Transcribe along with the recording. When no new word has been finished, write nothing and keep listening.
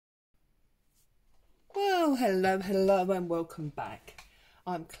Oh, hello and welcome back.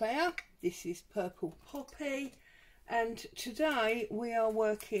 I'm Claire, this is Purple Poppy, and today we are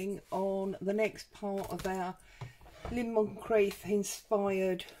working on the next part of our Lynne Moncrief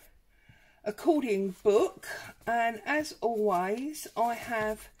inspired accordion book. And as always, I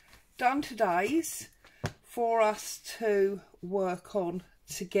have done today's for us to work on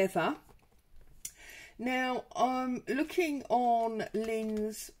together. Now, I'm looking on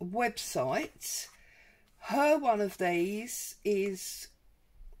Lynne's website. Her one of these is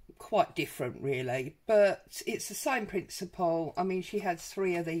quite different really, but it's the same principle. I mean, she has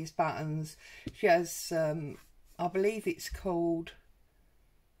 3 of these buttons. She has, I believe it's called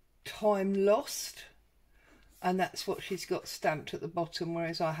Time Lost, and that's what she's got stamped at the bottom,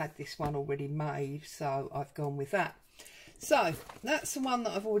 whereas I had this one already made, so I've gone with that. So that's the one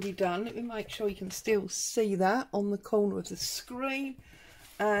that I've already done. Let me make sure you can still see that on the corner of the screen.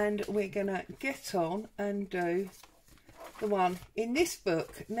 And we're going to get on and do the one in this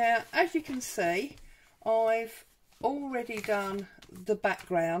book. Now, as you can see, I've already done the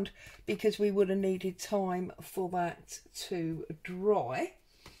background because we would have needed time for that to dry.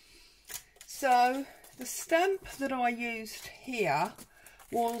 So the stamp that I used here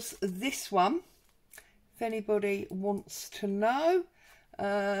was this one. If anybody wants to know,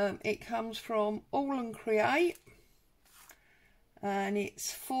 it comes from All and Create, and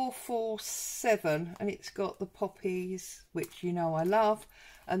it's 447, and it's got the poppies, which you know I love,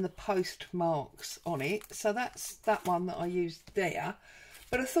 and the postmarks on it. So that's that one that I used there.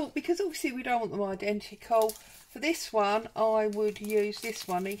 But I thought, because obviously we don't want them identical, for this one I would use this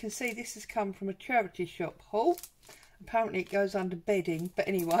one. You can see this has come from a charity shop haul. Apparently it goes under bedding, but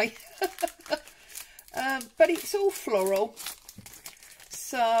anyway. But it's all floral,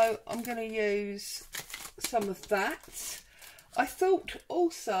 so I'm going to use some of that. I thought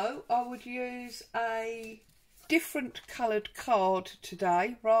also I would use a different coloured card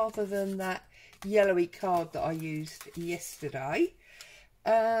today rather than that yellowy card that I used yesterday.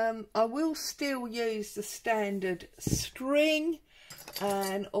 I will still use the standard string,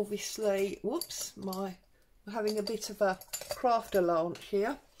 and obviously, whoops, I'm having a bit of a crafter launch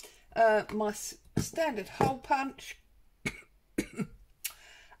here. My standard hole punch,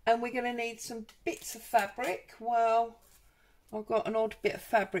 and we're going to need some bits of fabric. Well, I've got an odd bit of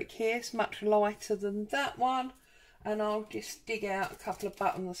fabric here. It's much lighter than that one, and I'll just dig out a couple of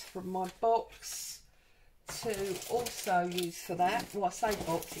buttons from my box to also use for that. Well, I say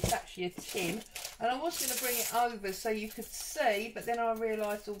box, it's actually a tin, and I was going to bring it over so you could see, but then I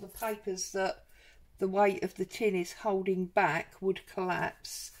realised all the papers that the weight of the tin is holding back would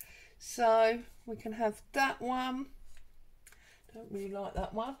collapse. So we can have that one. Don't really like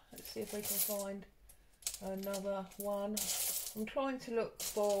that one. Let's see if we can find another one. I'm trying to look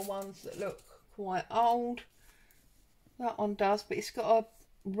for ones that look quite old. That one does, but it's got a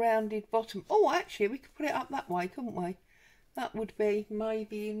rounded bottom. Oh, actually, we could put it up that way, couldn't we? That would be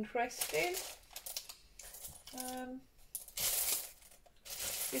maybe interesting.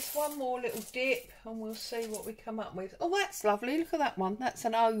 Just one more little dip and we'll see what we come up with. Oh, that's lovely. Look at that one. That's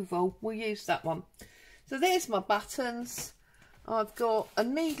an oval. We'll use that one. So there's my buttons. I've got a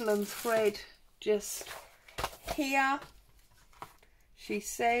needle and thread just here. She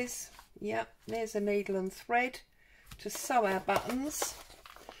says, yep, there's a needle and thread to sew our buttons.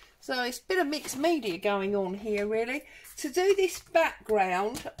 So it's a bit of mixed media going on here, really. To do this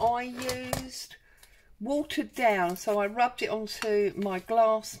background, I used watered down, so I rubbed it onto my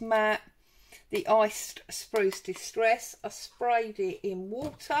glass mat, the iced spruce distress. I sprayed it in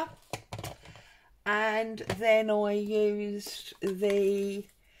water, and then I used the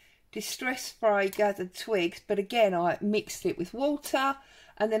distress spray gathered twigs, but again I mixed it with water,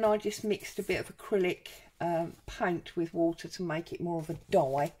 and then I just mixed a bit of acrylic paint with water to make it more of a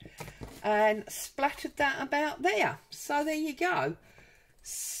dye, and splattered that about there. So there you go.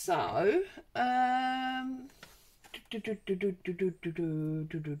 So,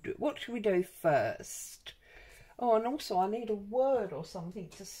 what should we do first? Oh, and also I need a word or something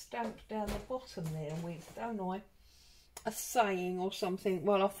to stamp down the bottom there with, don't I? A saying or something.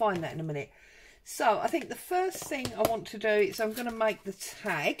 Well, I'll find that in a minute. So, I think the first thing I want to do is I'm going to make the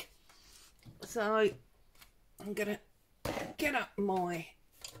tag. So, I'm going to get up my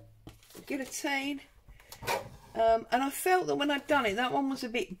guillotine. And I felt that when I'd done it, that one was a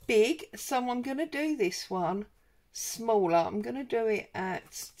bit big, so I'm going to do this one smaller. I'm going to do it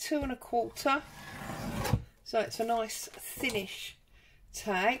at 2 1/4, so it's a nice thinnish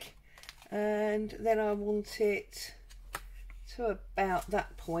tag, and then I want it to about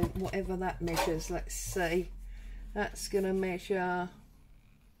that point, whatever that measures. Let's see, that's going to measure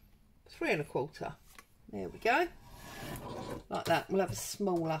 3 1/4. There we go. Like that. We'll have a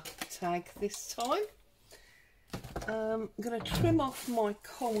smaller tag this time. I'm going to trim off my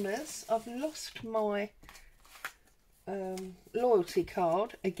corners. I've lost my loyalty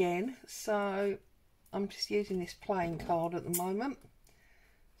card again, so I'm just using this plain card at the moment.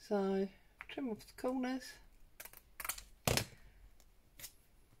 So trim off the corners.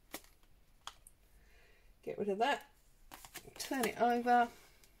 Get rid of that. Turn it over.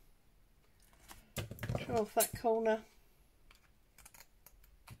 Trim off that corner.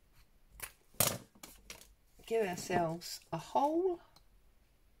 Give ourselves a hole.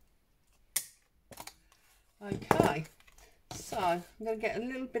 Okay, so I'm going to get a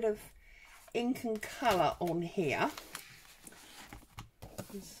little bit of ink and colour on here.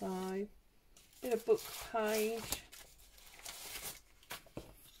 So, a bit of book page,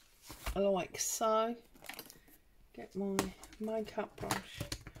 like so. Get my makeup brush.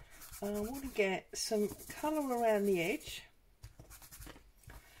 I want to get some colour around the edge.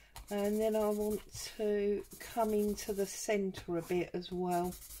 And then I want to come into the centre a bit as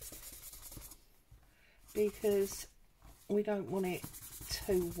well, because we don't want it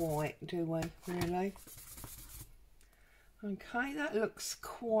too white, do we, really? Okay, that looks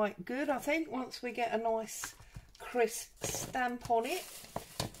quite good, I think, once we get a nice crisp stamp on it.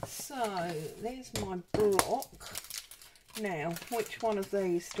 So, there's my block. Now, which one of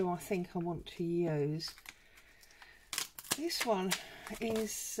these do I think I want to use? This one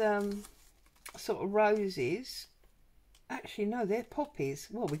is sort of roses. Actually, no, they're poppies.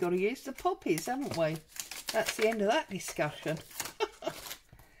 Well, we've got to use the poppies, haven't we? That's the end of that discussion.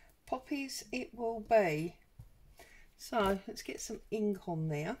 Poppies it will be. So, let's get some ink on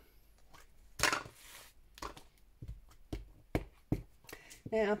there.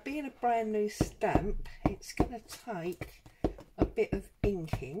 Now, being a brand new stamp, it's going to take a bit of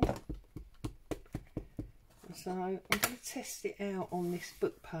inking. So I'm going to test it out on this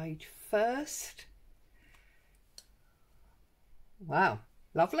book page first. Wow,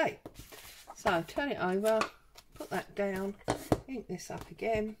 lovely. So turn it over, put that down, ink this up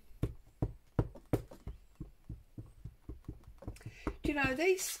again. Do you know,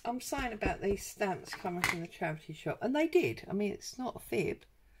 these, I'm saying about these stamps coming from the charity shop, and they did. I mean, it's not a fib.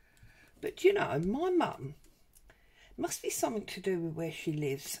 But do you know, my mum, must be something to do with where she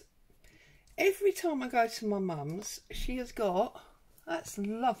lives. Every time I go to my mum's, she has got, that's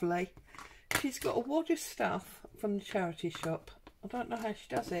lovely, she's got a wad of stuff from the charity shop. I don't know how she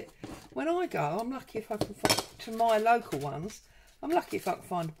does it. When I go, I'm lucky if I can find, to my local ones, I'm lucky if I can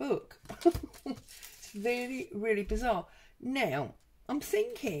find a book. It's really, really bizarre. Now, I'm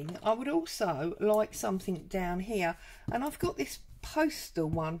thinking I would also like something down here. And I've got this postal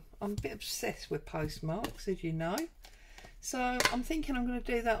one. I'm a bit obsessed with postmarks, as you know. So I'm thinking I'm going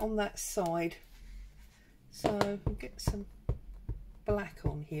to do that on that side. So I'll get some black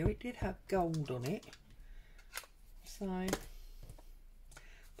on here. It did have gold on it. So,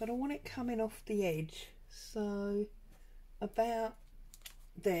 but I want it coming off the edge. So about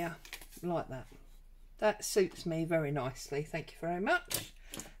there, like that. That suits me very nicely. Thank you very much.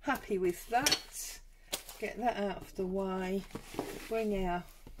 Happy with that. Get that out of the way. Bring our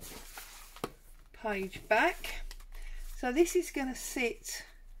page back. So this is going to sit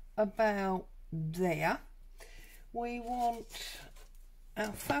about there. We want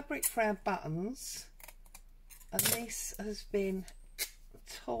our fabric for our buttons, and this has been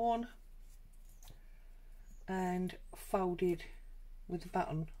torn and folded with the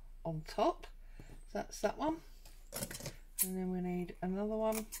button on top. So that's that one, and then we need another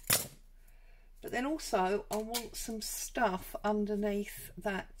one. But then also I want some stuff underneath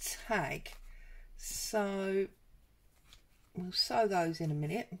that tag, so we'll sew those in a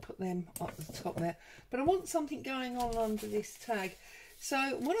minute and put them up the top there. But I want something going on under this tag. So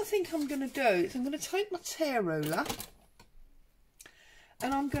what I think I'm going to do is I'm going to take my tear ruler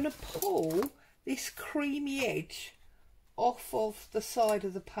and I'm going to pull this creamy edge off of the side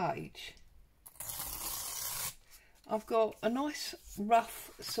of the page. I've got a nice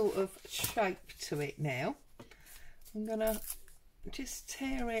rough sort of shape to it now. I'm going to just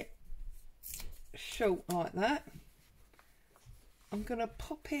tear it short like that. I'm going to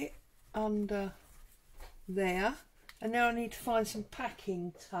pop it under there, and now I need to find some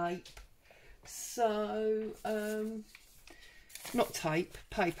packing tape. So, not tape,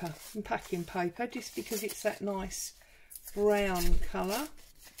 paper, some packing paper, just because it's that nice brown colour.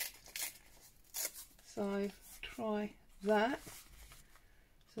 So, try that.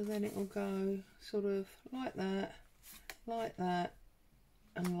 So then it will go sort of like that,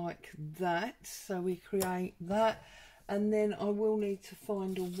 and like that. So we create that. and then I will need to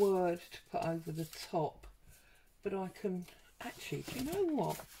find a word to put over the top. But I can actually, do you know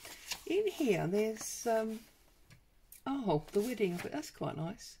what? In here there's oh, the wedding of it. That's quite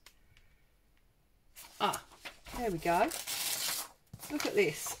nice. Ah, there we go. Look at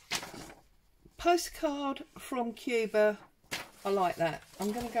this. Postcard from Cuba. I like that.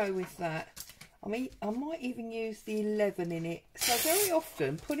 I'm going to go with that. I mean, I might even use the 11 in it. So very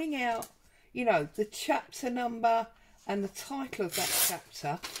often putting out, you know, the chapter number and the title of that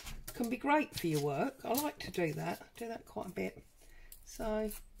chapter can be great for your work. I like to do that. I do that quite a bit.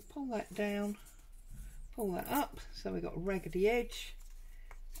 So pull that down, pull that up. So we've got a raggedy edge.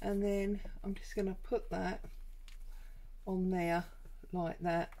 And then I'm just going to put that on there like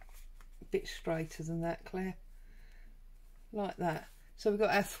that. A bit straighter than that, Claire. Like that. So we've got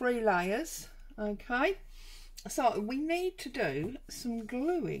our 3 layers. Okay. So we need to do some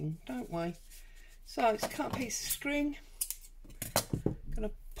gluing, don't we? So let's cut a piece of string. I'm going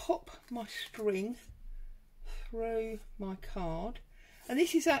to pop my string through my card. And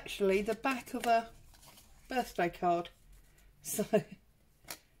this is actually the back of a birthday card. So it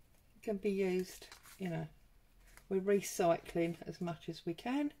can be used, you know, we're recycling as much as we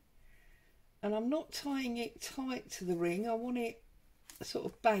can. And I'm not tying it tight to the ring. I want it sort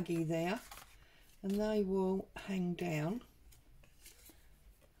of baggy there. And they will hang down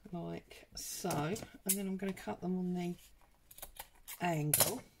like so. And then I'm going to cut them on the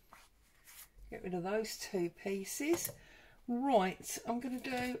angle. Get rid of those 2 pieces. Right, I'm going to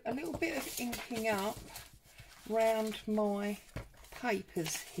do a little bit of inking up round my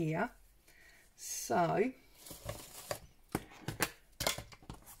papers here. So,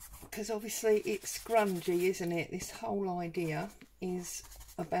 because obviously it's grungy, isn't it? This whole idea is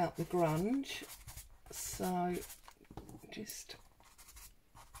about the grunge. So, just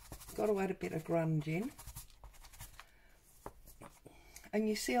got to add a bit of grunge in. And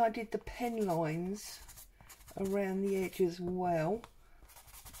you see I did the pen lines around the edge as well.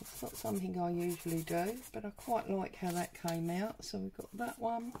 It's not something I usually do, but I quite like how that came out. So we've got that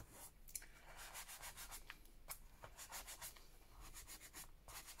one.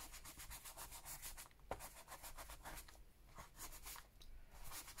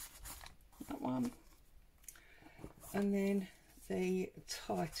 That one. And then the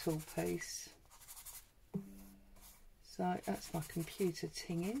title piece. So that's my computer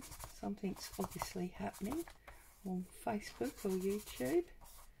tinging. Something's obviously happening on Facebook or YouTube.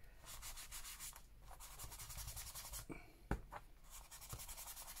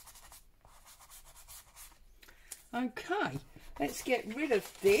 Okay, let's get rid of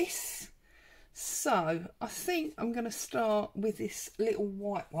this. So I think I'm going to start with this little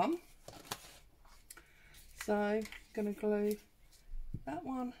white one. So I'm going to glue that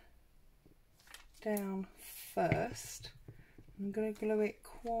one down first. I'm going to glue it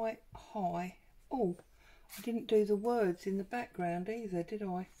quite high. Oh, I didn't do the words in the background either, did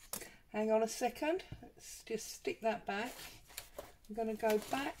I? Hang on a second. Let's just stick that back. I'm going to go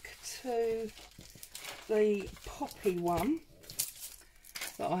back to the poppy one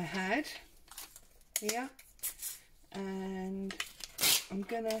that I had here, and I'm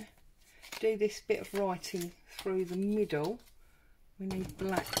going to do this bit of writing through the middle. We need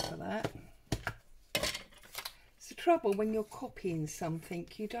black for that. It's the trouble when you're copying something,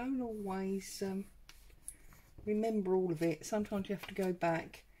 you don't always remember all of it. Sometimes you have to go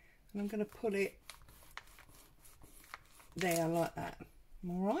back, and I'm going to put it there like that.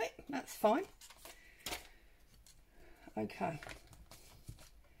 Alright, that's fine. Okay,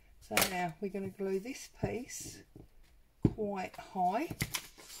 so now we're going to glue this piece quite high.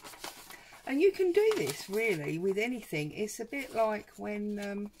 And you can do this really with anything. It's a bit like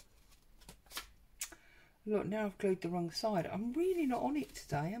when, look, now I've glued the wrong side. I'm really not on it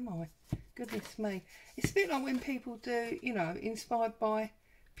today, am I? Goodness me. It's a bit like when people do, you know, inspired by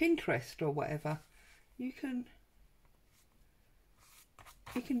Pinterest or whatever. You can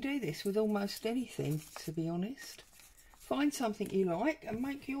do this with almost anything, to be honest. Find something you like and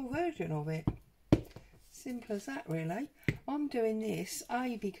make your version of it. Simple as that, really. I'm doing this,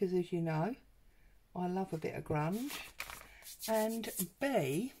 A, because as you know, I love a bit of grunge, and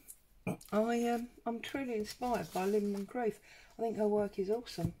B, I'm truly inspired by Lynne Moncrief. I think her work is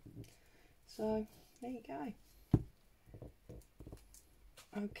awesome. So, there you go.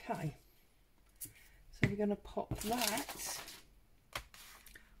 Okay. So we're going to pop that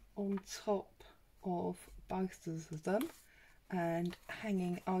on top of both of them and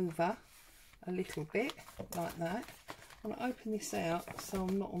hanging over a little bit like that. I'm going to open this out so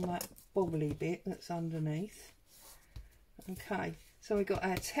I'm not on that bobbly bit that's underneath. Okay, So we've got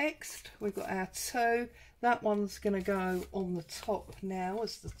our text, we've got our two. That one's going to go on the top now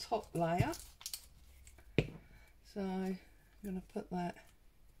as the top layer. So I'm going to put that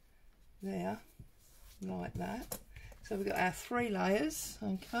there, like that. So we've got our 3 layers,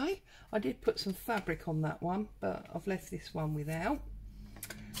 okay. I did put some fabric on that one, but I've left this one without.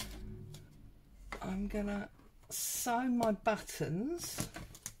 I'm going to sew my buttons.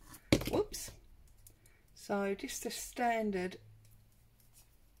 Whoops. So just a standard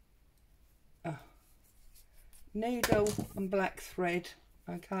needle and black thread,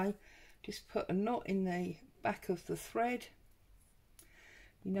 okay. Just put a knot in the back of the thread.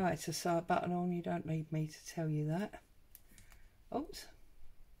 You know how to sew a button on, you don't need me to tell you that. Oops,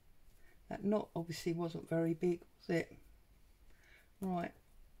 that knot obviously wasn't very big, was it? Right,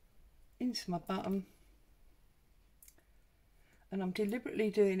 into my button, and I'm deliberately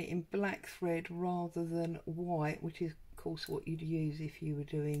doing it in black thread rather than white, which is of course what you'd use if you were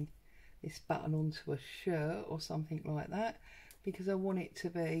doing this button onto a shirt or something like that, because I want it to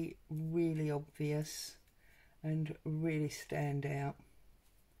be really obvious and really stand out.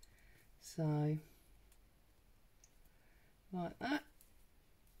 So like that.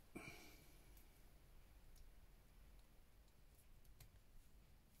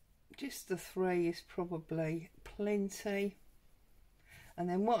 Just the 3 is probably plenty. And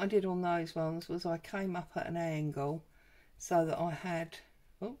then what I did on those ones was I came up at an angle so that I had,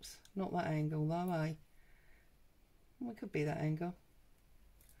 oops, not that angle though, eh? Well, it could be that angle,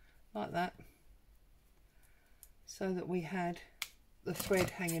 like that, so that we had the thread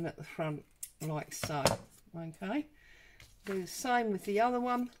hanging at the front like so. Okay, do the same with the other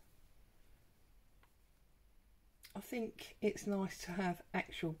one. I think it's nice to have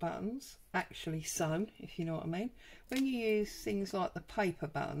actual buttons actually sewn, if you know what I mean. When you use things like the paper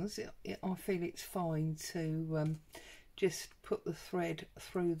buttons, I feel it's fine to just put the thread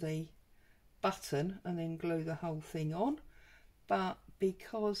through the button and then glue the whole thing on. But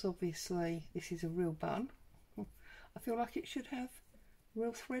because obviously this is a real button, I feel like it should have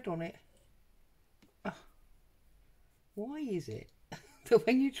real thread on it. Why is it that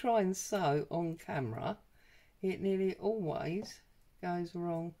when you try and sew on camera, it nearly always goes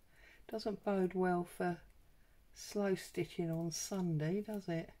wrong? Doesn't bode well for slow stitching on Sunday, does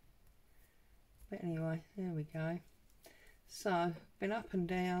it? But anyway, there we go. So, been up and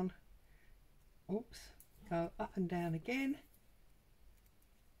down. Oops, go up and down again.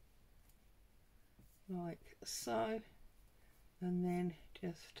 Like so. And then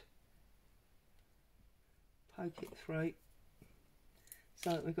just poke it through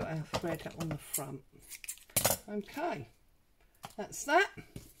so that we've got our thread on the front. Okay, that's that.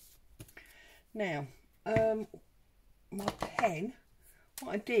 Now, my pen,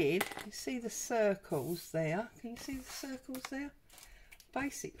 what I did, you see the circles there? Can you see the circles there?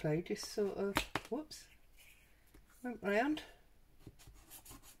 Basically, just sort of, whoops, went round,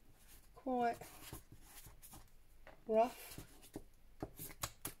 quite rough,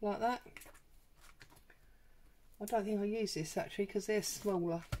 like that. I don't think I use this actually because they're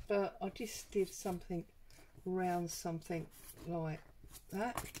smaller, but I just did something around something like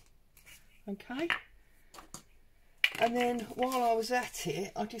that. Okay, and then while I was at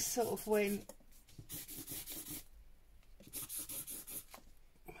it, I just sort of went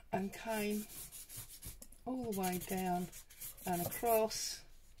and came all the way down and across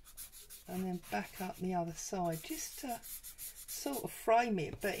and then back up the other side, just to sort of frame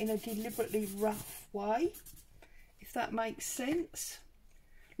it, but in a deliberately rough way, if that makes sense.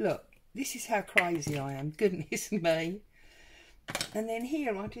 Look, this is how crazy I am, goodness me. And then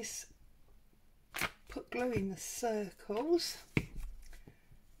here I just put glue in the circles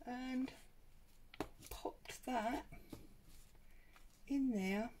and popped that in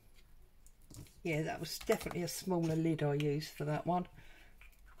there. Yeah, that was definitely a smaller lid I used for that one.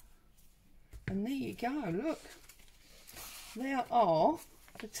 And there you go, look. There are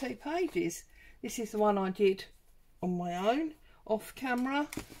the 2 pages. This is the one I did on my own, off camera.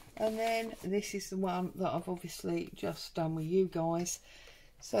 And then this is the one that I've obviously just done with you guys.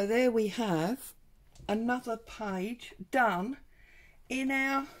 So there we have another page done in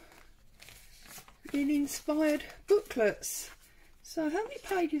our inspired booklets. So how many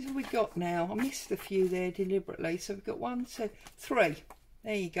pages have we got now? I missed a few there deliberately. So we've got 1, 2, 3.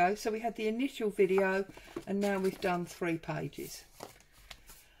 There you go. So we had the initial video and now we've done 3 pages.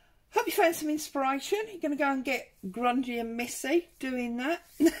 Hope you found some inspiration. You're going to go and get grungy and messy doing that.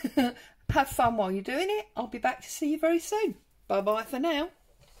 Have fun while you're doing it. I'll be back to see you very soon. Bye bye for now.